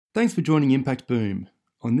Thanks for joining Impact Boom.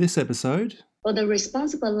 On this episode, for the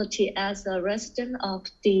responsibility as a resident of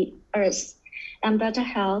the earth and better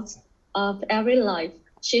health of every life.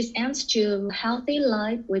 She aims to healthy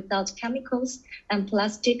life without chemicals and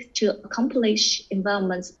plastic to accomplish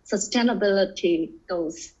environment sustainability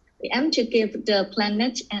goals. We aim to give the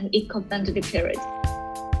planet an eco-friendly period.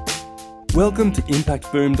 Welcome to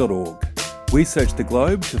impactboom.org. We search the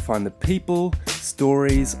globe to find the people,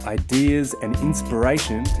 stories, ideas, and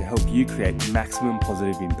inspiration to help you create maximum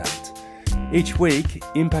positive impact. Each week,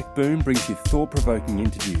 Impact Boom brings you thought-provoking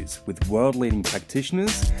interviews with world-leading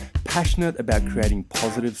practitioners passionate about creating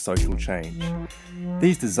positive social change.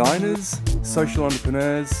 These designers, social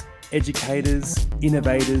entrepreneurs, educators,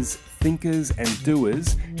 innovators, thinkers, and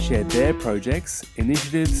doers share their projects,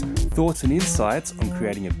 initiatives, thoughts, and insights on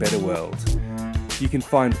creating a better world. You can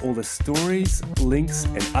find all the stories, links,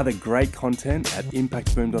 and other great content at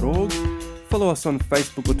impactboom.org. Follow us on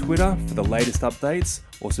Facebook or Twitter for the latest updates,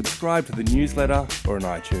 or subscribe to the newsletter or on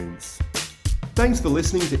iTunes. Thanks for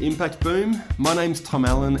listening to Impact Boom. My name's Tom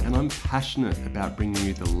Allen, and I'm passionate about bringing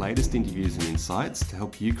you the latest interviews and insights to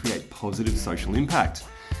help you create positive social impact.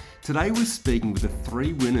 Today we're speaking with the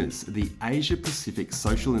three winners of the Asia Pacific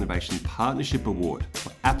Social Innovation Partnership Award,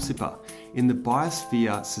 or APSIPA, in the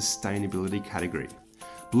Biosphere Sustainability category.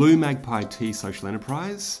 Blue Magpie Tea Social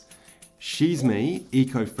Enterprise, She's Me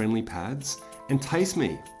Eco-Friendly Pads, and Taste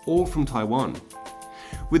Me, all from Taiwan.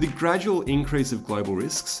 With the gradual increase of global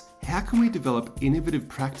risks, how can we develop innovative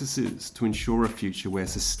practices to ensure a future where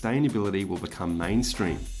sustainability will become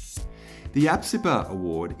mainstream? The APSIPA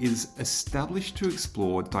Award is established to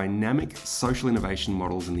explore dynamic social innovation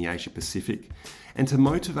models in the Asia Pacific and to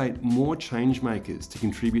motivate more change makers to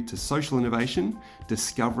contribute to social innovation,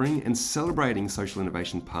 discovering and celebrating social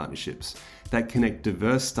innovation partnerships that connect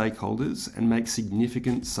diverse stakeholders and make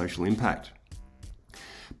significant social impact.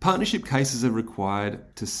 Partnership cases are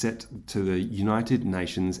required to set to the United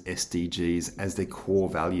Nations SDGs as their core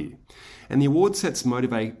value. And the award sets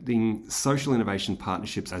motivating social innovation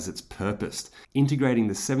partnerships as its purpose, integrating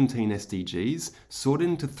the 17 SDGs sorted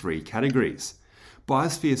into three categories: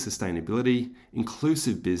 biosphere sustainability,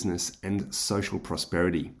 inclusive business, and social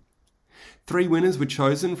prosperity. 3 winners were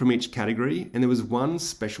chosen from each category, and there was one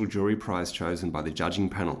special jury prize chosen by the judging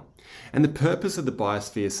panel. And the purpose of the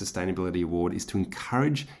Biosphere Sustainability Award is to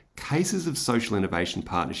encourage cases of social innovation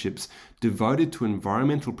partnerships devoted to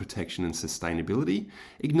environmental protection and sustainability,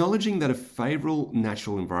 acknowledging that a favourable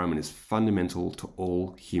natural environment is fundamental to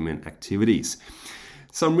all human activities.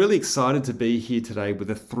 So I'm really excited to be here today with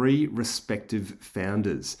the 3 respective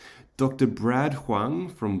founders: Dr. Brad Huang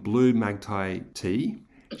from Blue Magpie Tea,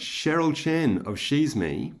 Cheryl Chen of She's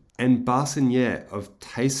Me, and Basen Ye of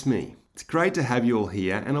Taste Me. It's great to have you all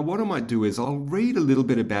here, and what I might do is I'll read a little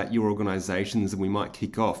bit about your organisations and we might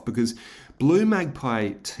kick off, because Blue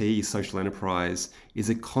Magpie Tea Social Enterprise is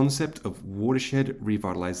a concept of watershed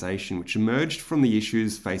revitalisation which emerged from the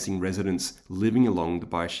issues facing residents living along the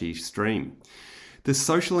Baishi stream. The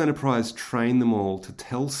social enterprise trained them all to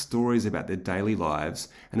tell stories about their daily lives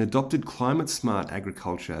and adopted climate-smart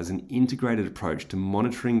agriculture as an integrated approach to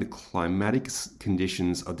monitoring the climatic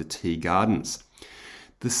conditions of the tea gardens.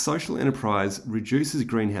 The social enterprise reduces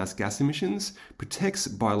greenhouse gas emissions, protects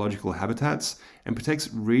biological habitats, and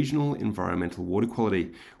protects regional environmental water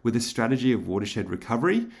quality with a strategy of watershed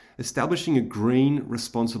recovery, establishing a green,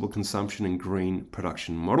 responsible consumption and green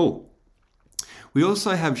production model. We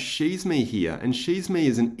also have She's Me here, and She's Me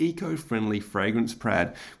is an eco-friendly fragrance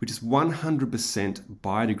pad which is 100%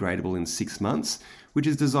 biodegradable in 6 months, which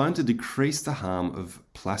is designed to decrease the harm of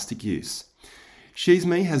plastic use. She's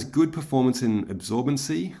Me has good performance in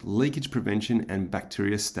absorbency, leakage prevention, and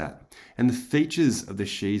bacteriostat, and the features of the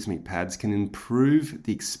She's Me pads can improve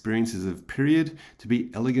the experiences of period to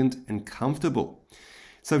be elegant and comfortable.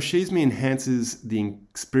 So She's Me enhances the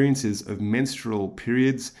experiences of menstrual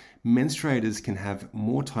periods. Menstruators can have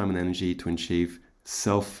more time and energy to achieve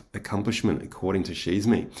self-accomplishment, according to She's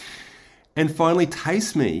Me. And finally,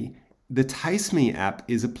 Taste Me. The Taste Me app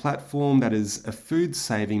is a platform that is a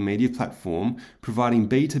food-saving media platform providing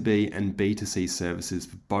B2B and B2C services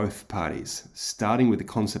for both parties, starting with the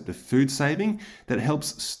concept of food saving that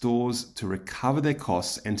helps stores to recover their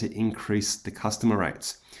costs and to increase the customer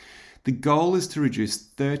rates. The goal is to reduce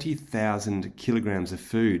 30,000 kilograms of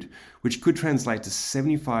food, which could translate to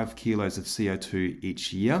 75 kilos of CO2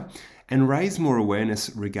 each year, and raise more awareness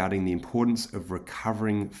regarding the importance of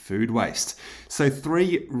recovering food waste. So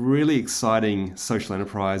 3 really exciting social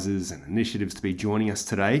enterprises and initiatives to be joining us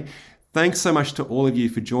today. Thanks so much to all of you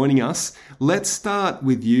for joining us. Let's start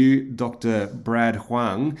with you, Dr. Brad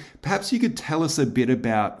Huang. Perhaps you could tell us a bit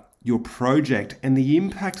about your project and the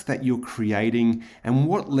impact that you're creating and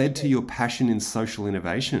what led to your passion in social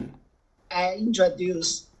innovation. I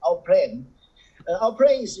introduced our plan. Our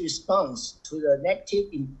plan is response to the negative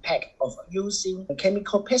impact of using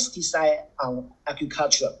chemical pesticide on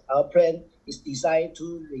agriculture. Our plan is designed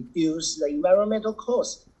to reduce the environmental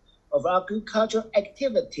cost of agricultural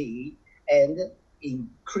activity and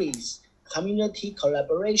increase community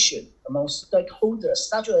collaboration among stakeholders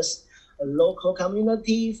such as local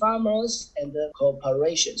community, farmers, and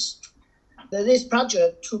corporations. This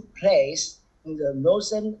project took place in the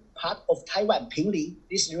northern part of Taiwan, Pingli.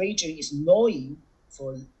 This region is known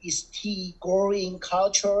for its tea growing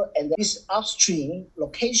culture, and this upstream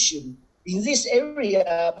location in this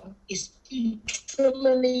area is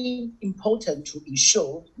extremely important to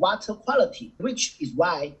ensure water quality, which is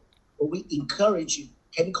why we encourage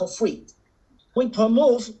chemical-free. We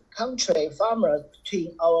promote country farmers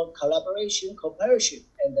between our collaboration, cooperation,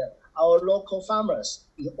 and our local farmers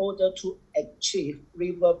in order to achieve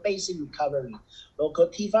river basin recovery. Local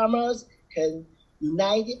tea farmers can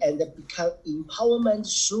unite and become empowerment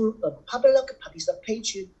through a public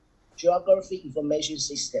participation geography information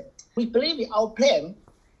system. We believe our plan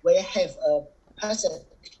will have a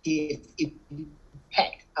positive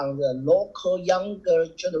impact on the local younger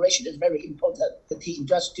generation. It's very important. The tea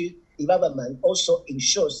industry development also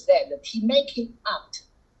ensures that the tea making art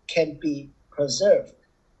can be preserved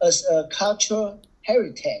as a cultural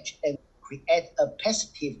heritage and create a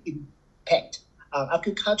positive impact on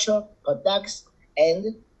agricultural products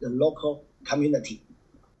and the local community.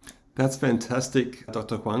 That's fantastic,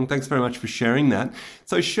 Dr. Huang. Thanks very much for sharing that.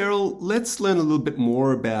 So Cheryl, let's learn a little bit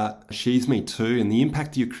more about She's Me Too and the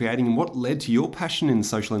impact you're creating and what led to your passion in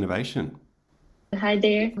social innovation. Hi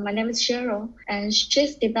there, my name is Cheryl, and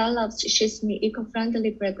she's developed She's Me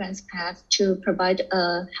eco-friendly fragrance pad to provide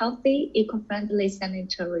a healthy, eco-friendly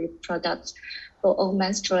sanitary product for all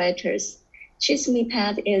menstruators. She's Me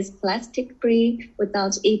pad is plastic-free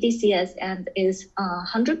without EDCS and is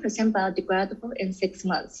 100% biodegradable in 6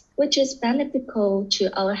 months, which is beneficial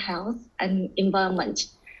to our health and environment.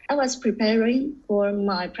 I was preparing for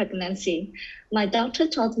my pregnancy. My doctor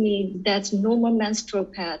told me that normal menstrual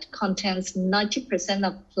pad contains 90%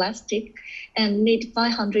 of plastic and need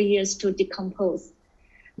 500 years to decompose.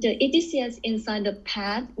 The EDCS inside the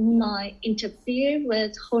pad might interfere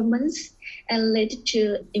with hormones and lead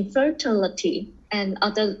to infertility and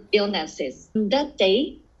other illnesses. That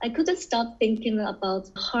day, I couldn't stop thinking about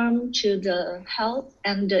harm to the health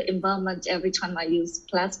and the environment every time I use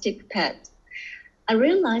plastic pad. I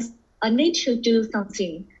realized I need to do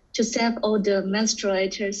something to save all the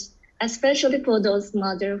menstruators, especially for those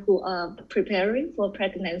mothers who are preparing for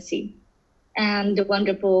pregnancy, and the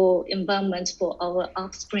wonderful environment for our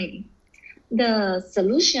offspring. The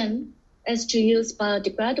solution is to use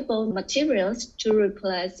biodegradable materials to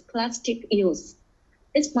replace plastic use.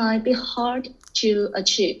 It might be hard to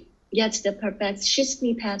achieve, yet the perfect She's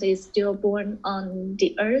Me pad is still born on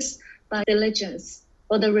the earth by diligence.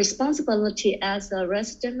 For the responsibility as a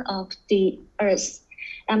resident of the earth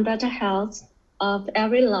and better health of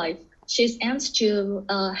every life, she aims to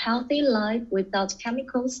a healthy life without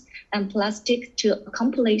chemicals and plastic to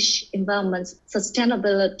accomplish environment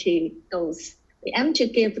sustainability goals. We aim to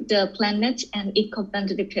give the planet an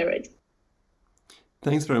eco-friendly period.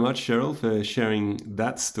 Thanks very much, Cheryl, for sharing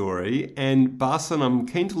that story. And Basan, I'm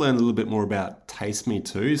keen to learn a little bit more about Taste Me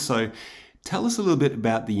Too. So tell us a little bit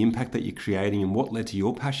about the impact that you're creating and what led to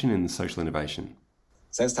your passion in social innovation.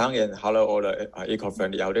 Thanks, Tang, and hello all the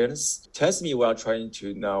eco-friendly audience. Taste Me, we are trying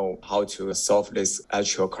to know how to solve this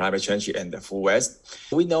actual climate change and the food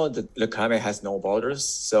waste. We know that the climate has no borders,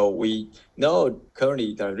 so we know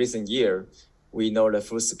currently the recent year, we know that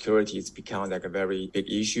food security has become like a very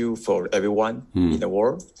big issue for everyone in the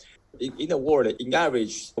world. In the world, in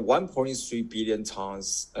average, 1.3 billion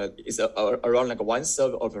tons is around like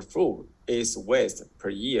 1/3 of the food is waste per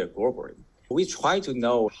year globally. We try to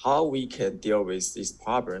know how we can deal with this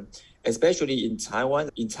problem, especially in Taiwan.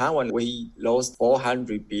 In Taiwan, we lost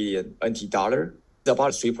 400 billion NT dollar,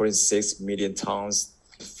 about 3.6 million tons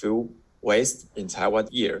food waste in Taiwan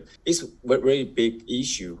a year. It's a very big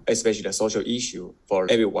issue, especially a social issue for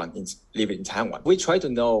everyone living in Taiwan. We try to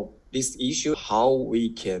know this issue, how we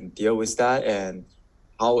can deal with that and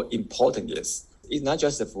how important it is. It's not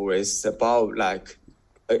just the food waste, it's about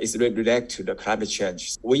it's related to the climate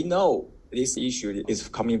change. We know this issue is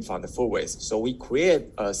coming from the food waste. So we create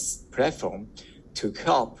a platform to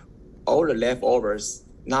help all the leftovers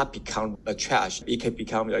not become a trash. It can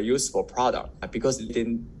become a useful product because it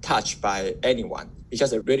didn't touch by anyone. It's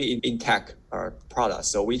just a really intact product.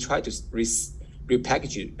 So we try to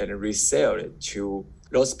repackage it and resell it to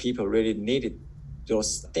those people really needed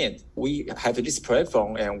those things. We have this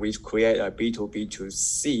platform and we create a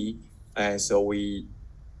B2B2C, and so we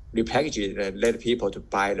repackage it and let people to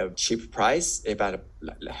buy the cheap price, but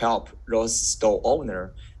help those store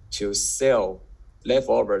owner to sell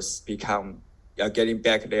leftovers, become getting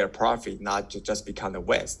back their profit, not to just become the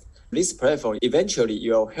waste. This platform eventually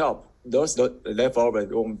will help those leftovers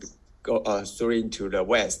won't go through into the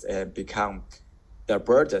waste and become the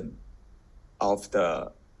burden of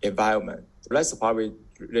the environment. That's why we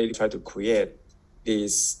really try to create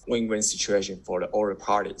this win-win situation for all the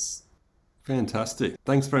parties. Fantastic.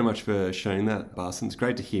 Thanks very much for sharing that, Barson. It's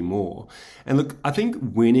great to hear more. And look, I think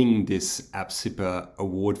winning this AppSipper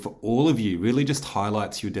award for all of you really just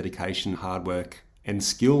highlights your dedication, hard work, and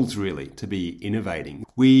skills really to be innovating.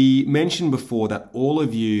 We mentioned before that all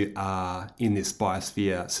of you are in this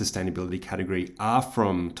biosphere sustainability category are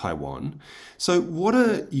from Taiwan. So what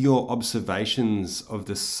are your observations of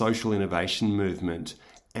the social innovation movement,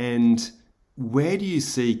 and where do you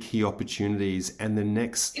see key opportunities and the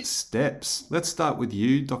next steps? Let's start with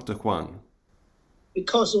you, Dr. Huang.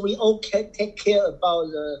 Because we all can take care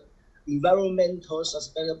about the environmental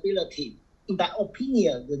sustainability. In my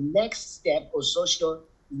opinion, the next step of social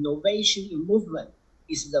innovation in movement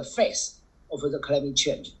is the face of the climate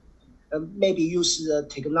change. Maybe use the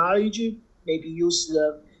technology, maybe use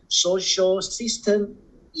the social system,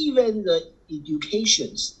 even the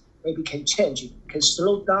educations, maybe can change it, can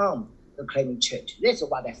slow down the climate change. That's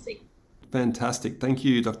what I think. Fultastic. Thank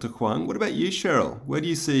you, Dr. Huang. What about you, Cheryl? Where do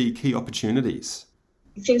you see key opportunities?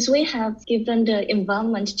 Since we have given the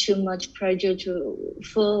environment too much pressure to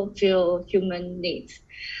fulfill human needs,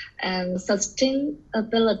 and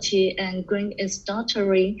sustainability and green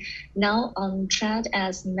industry now on track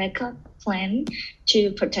as mega plan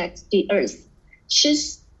to protect the earth.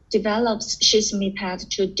 She's develops SHISMIPAD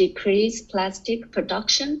to decrease plastic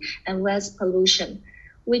production and waste pollution,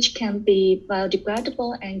 which can be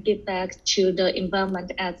biodegradable and give back to the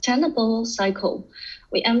environment as sustainable cycle.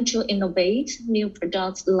 We aim to innovate new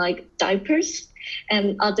products like diapers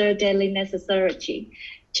and other daily necessity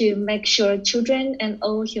to make sure children and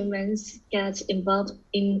all humans get involved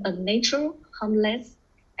in a natural, harmless,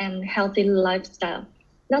 and healthy lifestyle.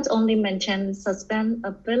 Not only maintain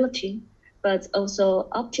sustainability, but also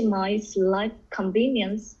optimize life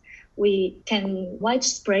convenience. We can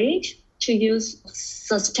widespread to use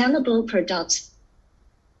sustainable products.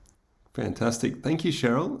 Fantastic. Thank you,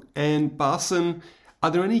 Cheryl. And Barson, are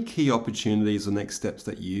there any key opportunities or next steps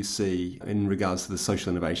that you see in regards to the social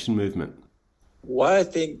innovation movement? What I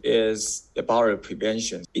think is about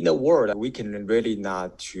prevention. In the world, we can really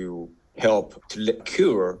not to help to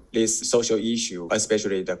cure this social issue,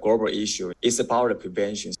 especially the global issue. It's about the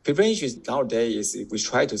prevention. Prevention nowadays is we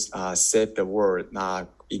try to save the world, not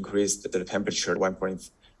increase the temperature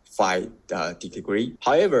 1.5 degree.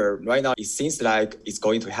 However, right now it seems like it's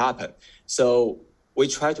going to happen. So we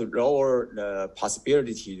try to lower the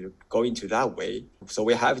possibility to go into that way. So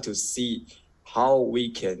we have to see how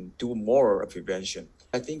we can do more prevention.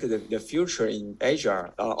 I think the future in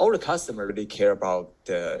Asia, all the customers really care about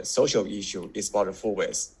the social issue is about the food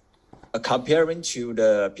waste. Comparing to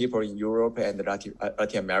the people in Europe and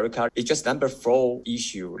Latin America, it's just number 4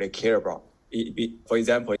 issue they care about. For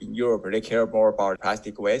example, in Europe, they care more about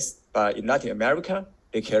plastic waste, but in Latin America,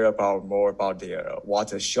 they care more about their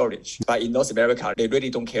water shortage. But in North America, they really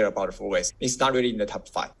don't care about the food waste. It's not really in the top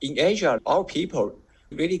 5. In Asia, our people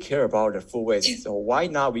really care about the food waste. So why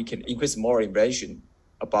not we can increase more innovation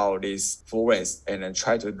about this food waste and then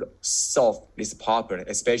try to solve this problem,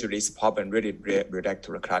 especially this problem really relate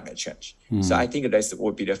to the climate change. So I think this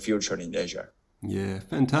would be the future in Asia. Yeah,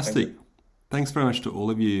 fantastic. Thanks very much to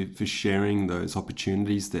all of you for sharing those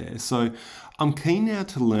opportunities there. So I'm keen now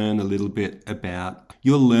to learn a little bit about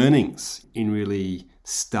your learnings in really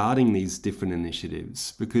starting these different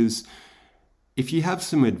initiatives, because if you have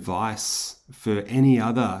some advice for any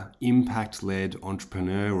other impact-led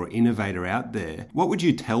entrepreneur or innovator out there, what would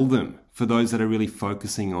you tell them for those that are really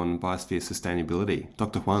focusing on biosphere sustainability?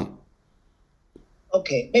 Dr. Huang.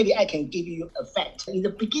 Okay, maybe I can give you a fact. In the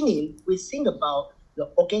beginning, we think about the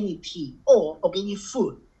organic tea or organic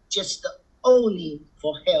food just only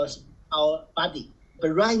for health, our body.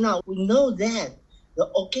 But right now, we know that the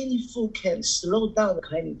organic food can slow down the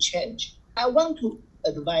climate change. I want to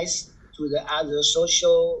advise to the other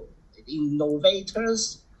social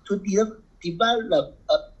innovators to develop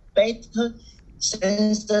a better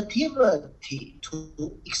sensitivity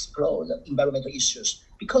to explore the environmental issues,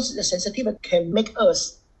 because the sensitivity can make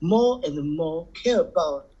us more and more care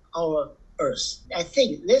about our Earth. I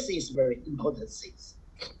think this is very important thing.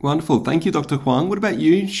 Wonderful. Thank you, Dr. Huang. What about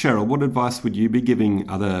you, Cheryl? What advice would you be giving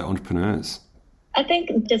other entrepreneurs? I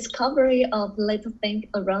think discovery of little things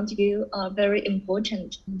around you are very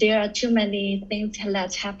important. There are too many things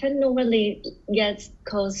that happen normally yet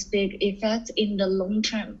cause big effects in the long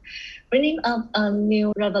term. Bringing up a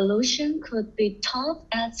new revolution could be tough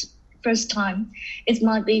at first time. It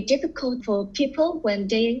might be difficult for people when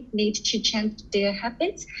they need to change their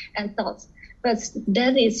habits and thoughts. But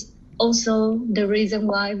that is also the reason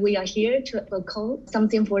why we are here to advocate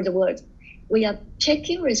something for the world. We are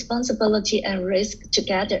taking responsibility and risk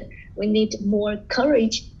together. We need more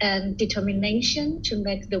courage and determination to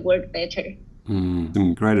make the world better.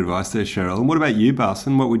 Some great advice there, Cheryl. And what about you,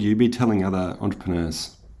 Barson? What would you be telling other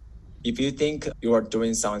entrepreneurs? If you think you are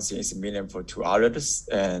doing something is meaningful to others,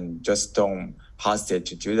 and just don't hesitate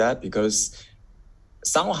to do that, because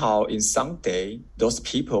somehow in some day, those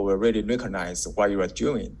people will really recognize what you are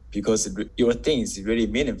doing because your thing is really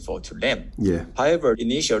meaningful to them. Yeah. However,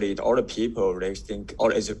 initially, all the people, they think, all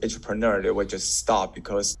the entrepreneurs, they will just stop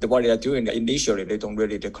because what they are doing initially, they don't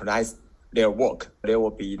really recognize their work. They will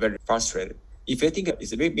be very frustrated. If you think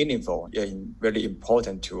it's really meaningful and really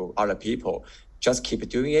important to other people, just keep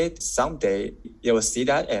doing it. Someday, you will see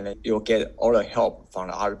that and you'll get all the help from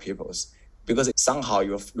the other people because somehow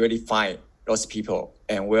you'll really find those people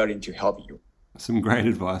and willing to help you. Some great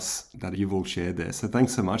advice that you've all shared there. So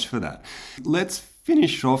thanks so much for that. Let's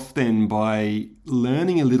finish off then by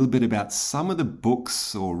learning a little bit about some of the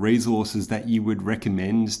books or resources that you would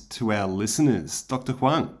recommend to our listeners. Dr.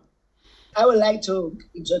 Huang. I would like to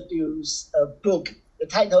introduce a book. The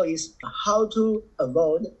title is How to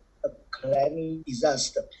Avoid a Climate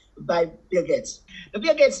Disaster by Bill Gates.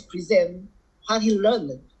 Bill Gates presents what he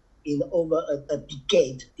learned in over a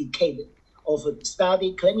decade of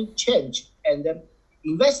study climate change and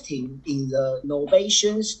investing in the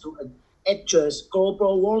innovations to address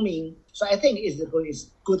global warming. So I think it's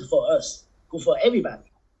good for us, good for everybody.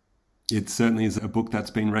 It certainly is a book that's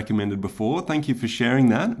been recommended before. Thank you for sharing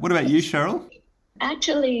that. What about you, Cheryl?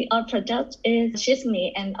 Actually, our product is She's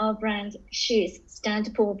Me, and our brand She's stands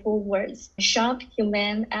for 4 words: sharp,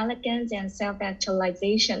 humane, elegance, and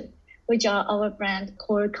self-actualization, which are our brand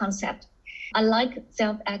core concept. I like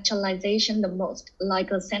self-actualization the most,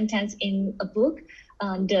 like a sentence in a book,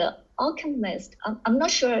 The Alchemist. I'm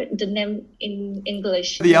not sure the name in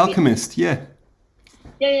English. The Alchemist, yeah.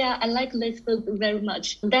 Yeah, I like this book very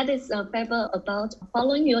much. That is a paper about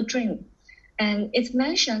following your dream. And it's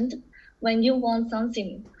mentioned when you want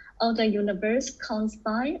something, all the universe comes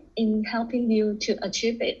by in helping you to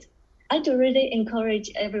achieve it. I do really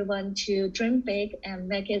encourage everyone to dream big and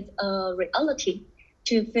make it a reality,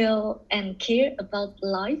 to feel and care about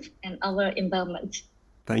life and our environment.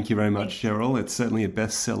 Thank you very much, Cheryl. It's certainly a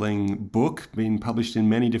best-selling book, being published in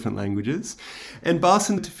many different languages. And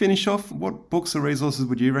Barson, to finish off, what books or resources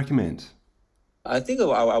would you recommend? I think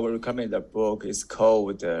I would recommend a book. It's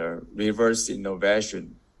called Reverse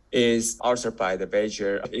Innovation. It's authored by the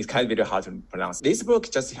Beecher. It's kind of very hard to pronounce. This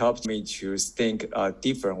book just helped me to think a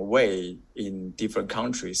different way in different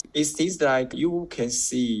countries. It seems like you can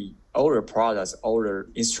see all the products, all the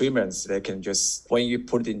instruments, they can just, when you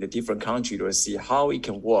put it in the different country, you'll see how it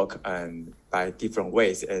can work and by different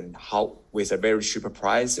ways and how with a very cheaper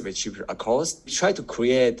price, with cheaper cost. Try to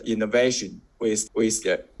create innovation with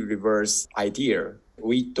the reverse idea.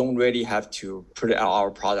 We don't really have to put out our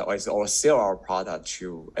product or sell our product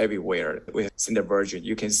to everywhere with single version.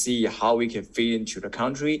 You can see how we can fit into the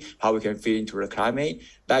country, how we can fit into the climate.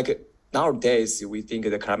 Like nowadays, we think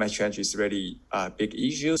the climate change is really a big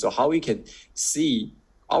issue. So how we can see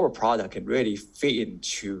our product can really fit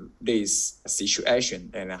into this situation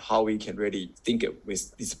and how we can really think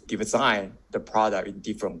with this design the product in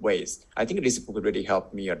different ways. I think this book really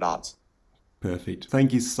helped me a lot. Perfect.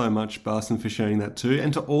 Thank you so much, Barson, for sharing that too.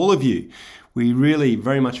 And to all of you, we really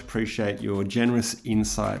very much appreciate your generous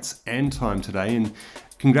insights and time today. And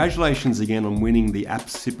congratulations again on winning the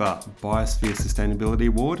AppSipper Biosphere Sustainability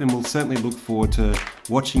Award. And we'll certainly look forward to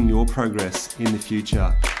watching your progress in the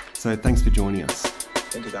future. So thanks for joining us.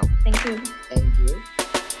 Thank you, Dan. Thank you. Thank you.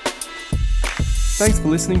 Thanks for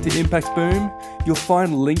listening to Impact Boom. You'll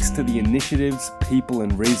find links to the initiatives, people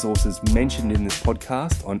and resources mentioned in this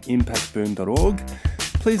podcast on impactboom.org.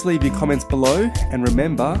 Please leave your comments below, and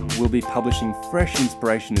remember, we'll be publishing fresh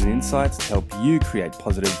inspiration and insights to help you create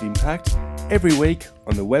positive impact every week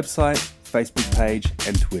on the website, Facebook page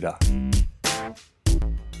and Twitter.